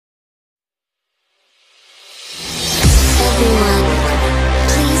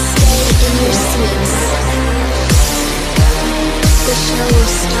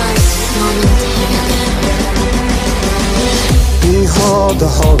the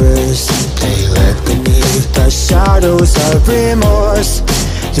horrors they lurk beneath the shadows of remorse.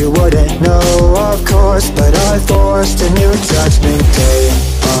 You wouldn't know, of course, but I forced a new judgment day.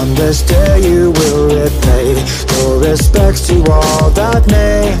 On this day you will repay your respects to all that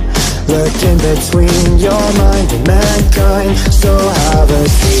may lurk in between your mind and mankind. So have a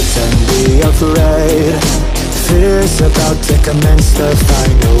seat and be afraid. Fear's about to commence the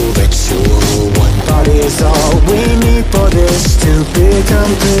final ritual. One body is all we need for this to be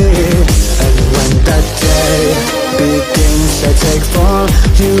complete. And when that day begins to take form,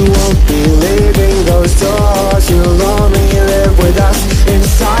 you won't be leaving those doors. You'll only live with us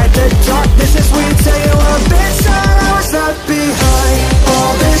inside the darkness as we tell you a bit sorrows left behind.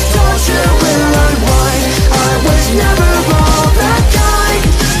 All this torture will unwind. I was never all that kind.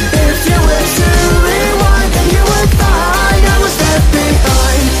 If you were to rewind, then you would find I was left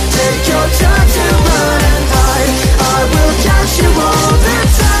behind. Take your time to run and hide. I will catch you all the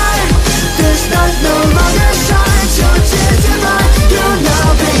time. This night no longer shines. Your tears divine, you'll now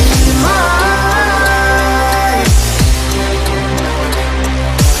be mine.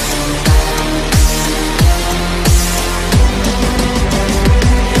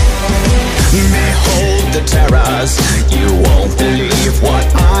 Behold the terrors. You won't believe what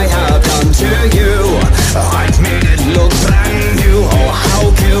I have done to you. I've made it look brand new. Oh,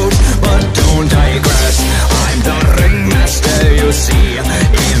 how cute, but don't digress. I'm the ringmaster, you see.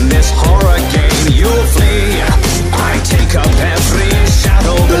 In this horror game you'll flee. I take up every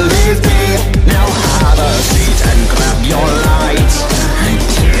shadow, believe me. Now have a seat and grab your light.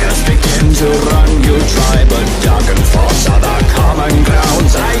 Tears begin to run, you try, but dark and false are the common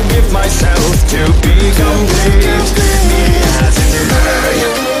grounds. I give myself to be complete. Me as in me,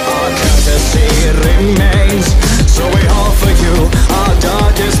 our courtesy remains. So we offer you our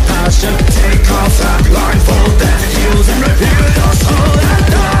darkest passion. Take off that blindfold that heals and reveal your soul.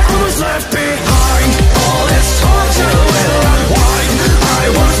 And I was left behind. All this torture will unwind. I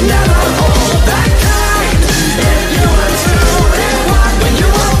was never all that kind. If you were to rewind, when you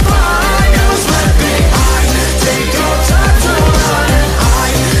will find I was left behind. Take your time to run and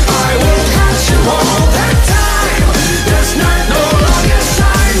hide. I will catch you all that time. This night no longer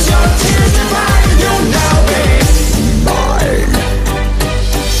shines. Your tears divine, you'll now be mine.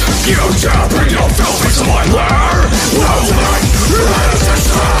 You dare bring your filth into my lair? Well then, let us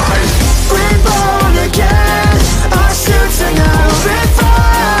decide. Reborn again, our suits are now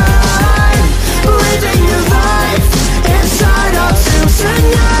refined. Breathing new life inside our suits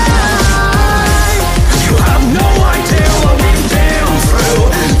tonight. You have no idea what we've been through,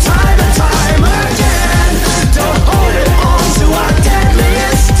 time and time again. Don't hold it on to our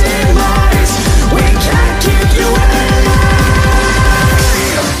deadliest demise. We can't keep you alive.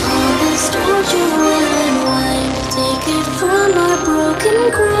 All this torture will unwind. Take it from our broken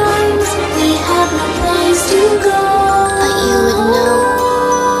crimes. We have no place to go.